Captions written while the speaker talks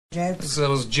Jokes. I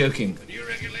was joking.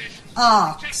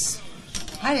 Arcs.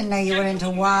 I didn't know you were into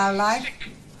wildlife.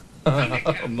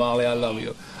 Marley, I love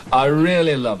you. I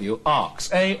really love you.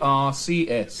 ARCS.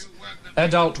 A-R-C-S.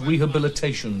 Adult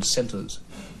Rehabilitation Centres.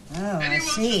 Oh, I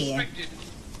see.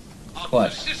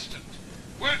 Quite.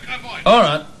 All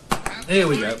right. Here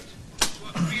we go.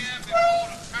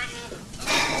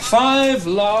 5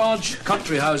 large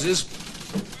country houses.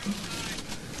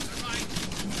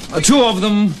 2 of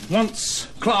them, once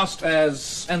classed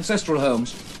as ancestral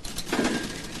homes,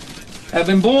 have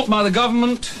been bought by the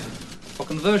government for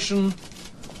conversion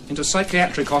into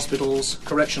psychiatric hospitals,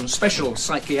 special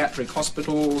psychiatric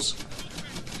hospitals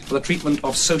for the treatment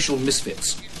of social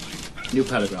misfits. New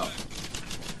paragraph.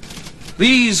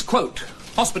 These, quote,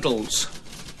 hospitals,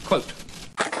 quote.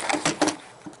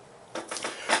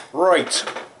 Right.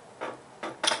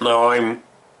 Now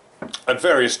at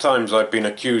various times I've been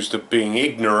accused of being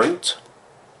ignorant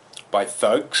by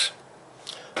thugs.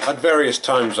 At various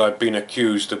times I've been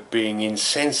accused of being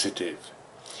insensitive.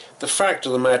 The fact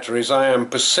of the matter is I am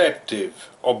perceptive,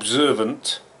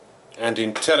 observant and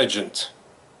intelligent.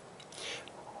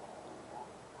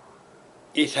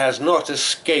 It has not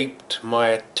escaped my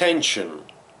attention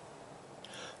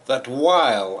that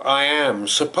while I am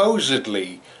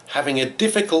supposedly having a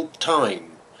difficult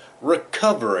time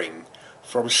recovering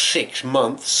from 6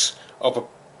 months of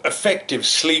effective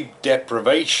sleep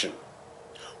deprivation,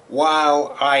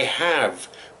 while I have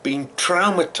been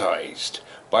traumatized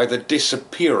by the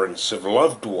disappearance of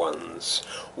loved ones,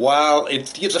 while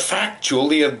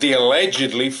the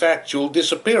allegedly factual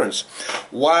disappearance,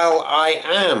 while I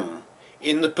am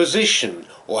in the position,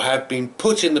 or have been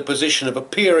put in the position of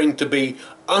appearing to be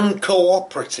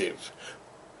uncooperative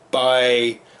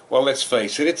by, well, let's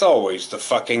face it, it's always the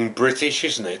fucking British,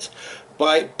 isn't it?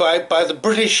 By the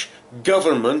British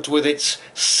government with its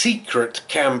secret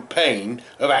campaign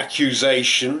of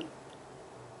accusation,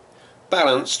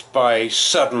 balanced by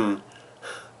sudden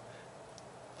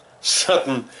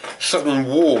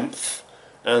warmth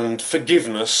and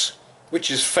forgiveness, which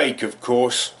is fake, of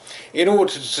course, in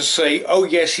order to say, oh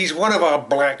yes, he's one of our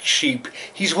black sheep,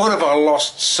 he's one of our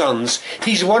lost sons,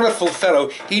 he's a wonderful fellow,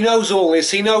 he knows all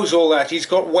this, he knows all that, he's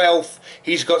got wealth,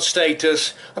 he's got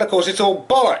status, and of course it's all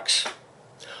bollocks.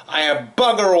 I have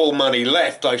bugger all money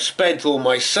left. I've spent all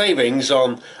my savings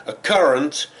on a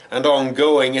current and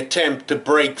ongoing attempt to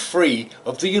break free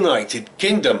of the United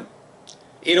Kingdom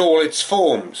in all its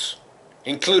forms,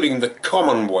 including the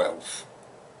Commonwealth.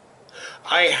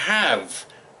 I have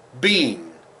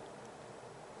been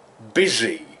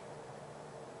busy,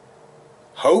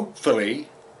 hopefully,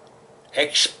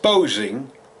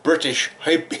 exposing British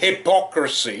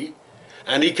hypocrisy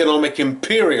and economic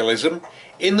imperialism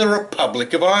in the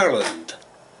Republic of Ireland.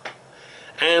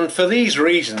 And for these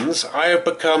reasons I have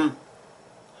become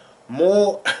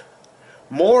more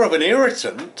of an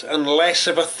irritant and less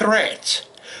of a threat.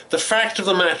 The fact of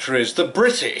the matter is the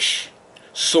British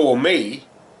saw me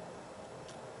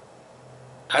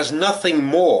as nothing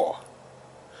more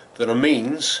than a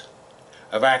means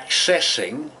of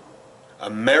accessing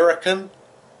American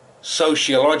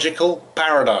sociological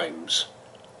paradigms.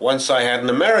 Once I had an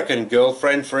American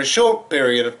girlfriend for a short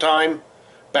period of time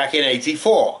back in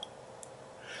 '84.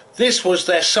 This was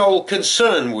their sole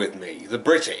concern with me, the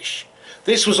British.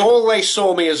 This was all they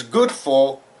saw me as good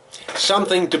for,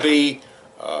 something to be,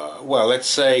 well, let's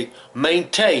say,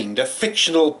 maintained, a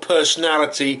fictional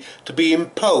personality to be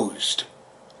imposed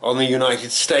on the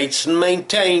United States and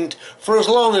maintained for as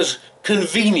long as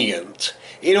convenient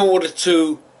in order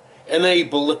to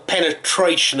enable the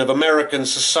penetration of American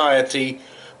society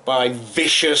by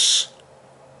vicious,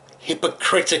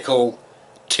 hypocritical,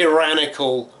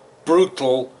 tyrannical,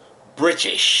 brutal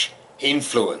British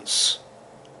influence.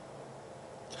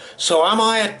 So am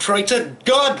I a traitor?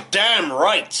 Goddamn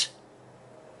right!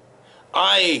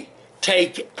 I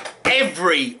take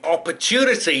every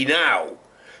opportunity now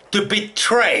to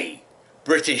betray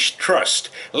British trust.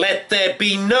 Let there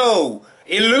be no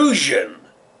illusion.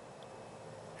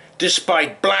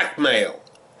 Despite blackmail,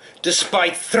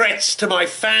 despite threats to my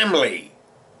family,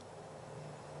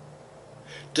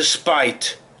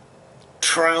 despite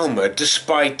trauma,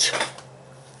 despite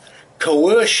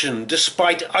coercion,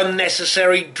 despite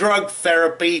unnecessary drug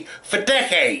therapy for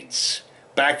decades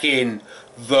back in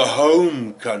the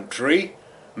home country,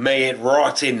 may it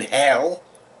rot in hell.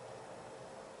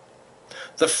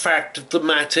 The fact of the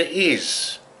matter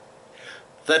is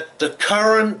that the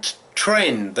current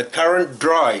trend, the current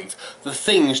drive, the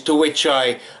things to which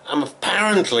I am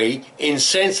apparently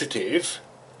insensitive,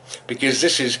 because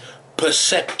this is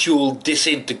perceptual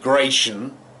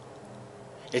disintegration,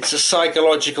 it's a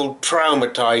psychological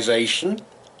traumatization,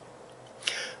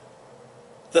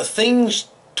 the things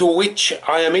to which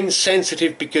I am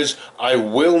insensitive because I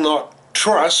will not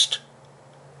trust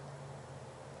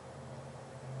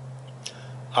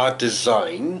are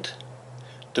designed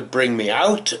to bring me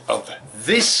out of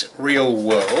this real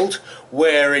world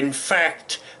where in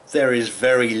fact there is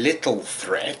very little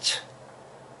threat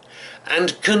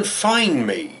and confine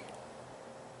me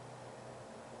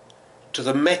to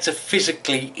the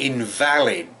metaphysically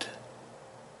invalid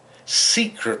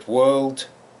secret world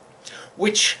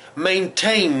which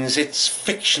maintains its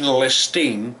fictional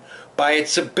esteem by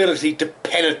its ability to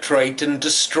penetrate and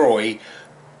destroy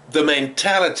the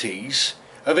mentalities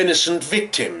of innocent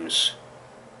victims.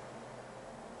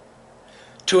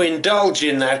 To indulge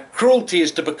in that cruelty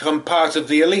is to become part of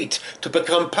the elite. To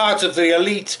become part of the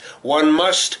elite, one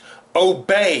must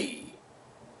obey.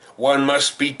 One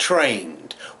must be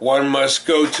trained. One must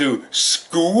go to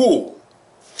school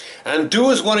and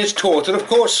do as one is taught. And of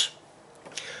course,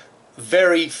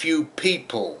 very few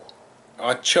people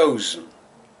are chosen.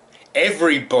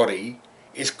 Everybody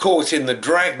is caught in the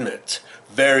dragnet.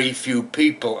 Very few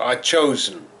people are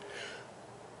chosen.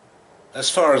 As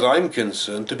far as I'm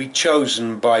concerned, to be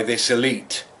chosen by this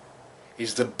elite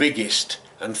is the biggest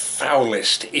and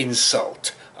foulest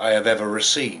insult I have ever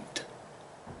received.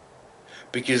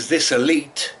 Because this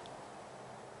elite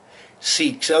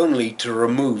seeks only to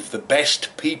remove the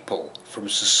best people from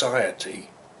society,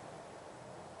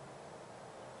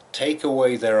 take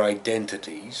away their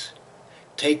identities,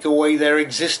 take away their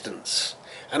existence,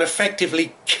 and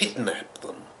effectively kidnap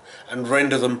them and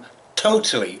render them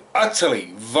totally,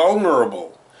 utterly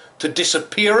vulnerable to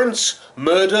disappearance,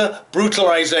 murder,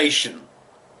 brutalization.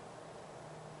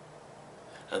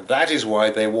 And that is why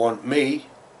they want me,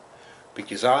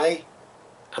 because I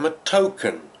am a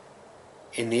token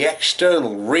in the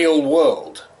external real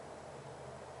world,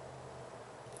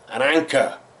 an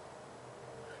anchor,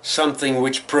 something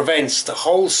which prevents the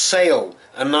wholesale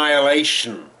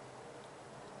annihilation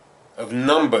of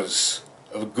numbers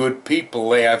of good people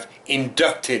they have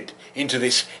inducted into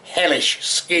this hellish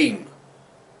scheme.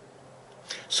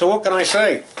 So what can I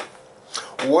say?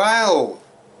 While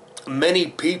many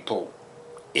people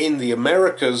in the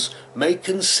Americas may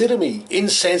consider me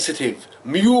insensitive,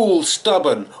 mule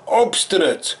stubborn,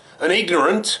 obstinate and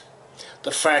ignorant,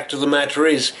 the fact of the matter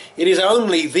is, it is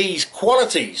only these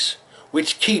qualities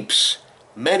which keeps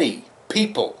many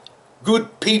people,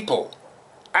 good people,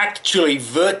 actually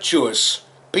virtuous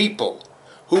people,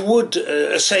 who would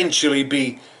essentially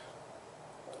be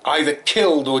either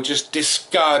killed or just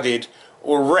discarded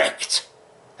or wrecked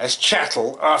as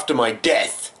chattel after my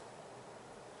death.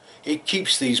 It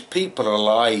keeps these people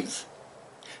alive.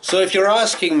 So if you're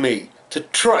asking me to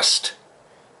trust,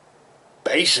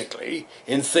 basically,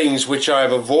 in things which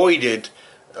I've avoided,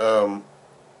 I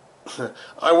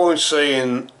won't say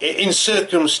in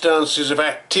circumstances of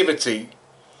activity,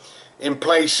 in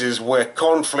places where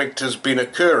conflict has been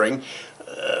occurring,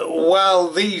 while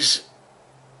these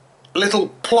little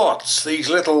plots, these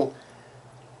little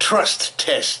trust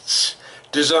tests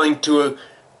designed to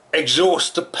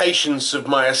exhaust the patience of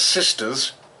my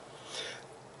assisters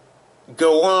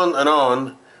go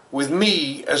on with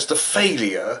me as the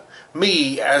failure,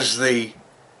 me as the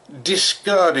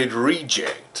discarded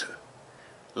reject,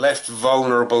 left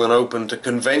vulnerable and open to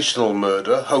conventional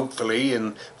murder, hopefully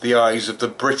in the eyes of the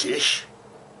British.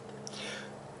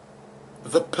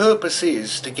 The purpose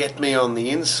is to get me on the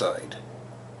inside,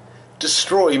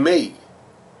 destroy me,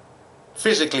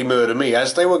 physically murder me,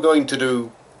 as they were going to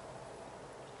do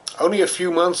only a few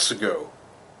months ago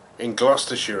in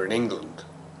Gloucestershire in England.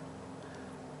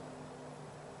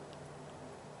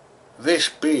 This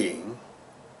being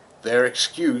their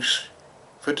excuse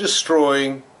for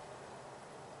destroying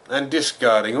and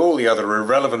discarding all the other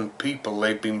irrelevant people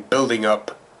they've been building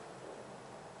up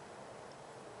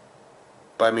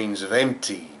by means of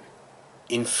empty,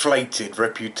 inflated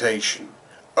reputation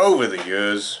over the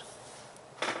years,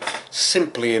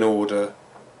 simply in order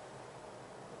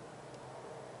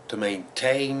to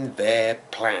maintain their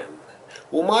plan.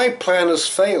 Well, my plan has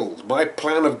failed. My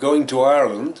plan of going to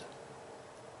Ireland,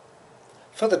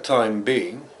 for the time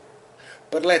being,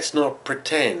 but let's not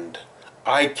pretend.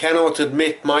 I cannot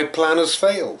admit my plan has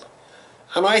failed.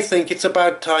 And I think it's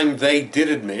about time they did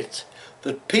admit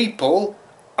that people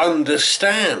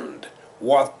understand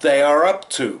what they are up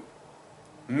to.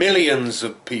 Millions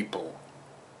of people.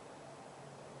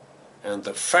 And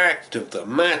the fact of the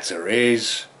matter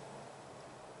is,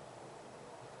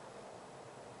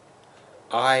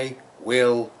 I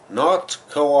will not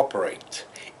cooperate.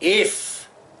 If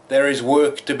there is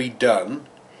work to be done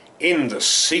in the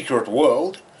secret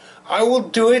world, I will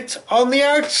do it on the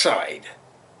outside.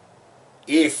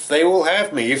 if they will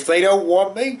have me. If they don't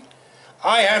want me,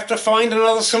 I have to find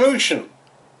another solution.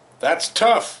 That's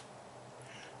tough.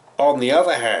 On the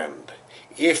other hand,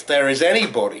 if there is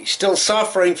anybody still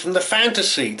suffering from the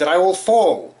fantasy that I will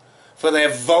fall for their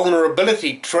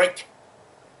vulnerability trick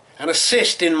and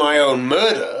assist in my own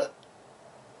murder,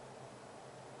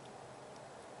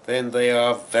 then they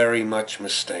are very much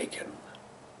mistaken.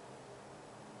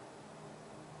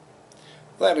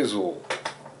 That is all.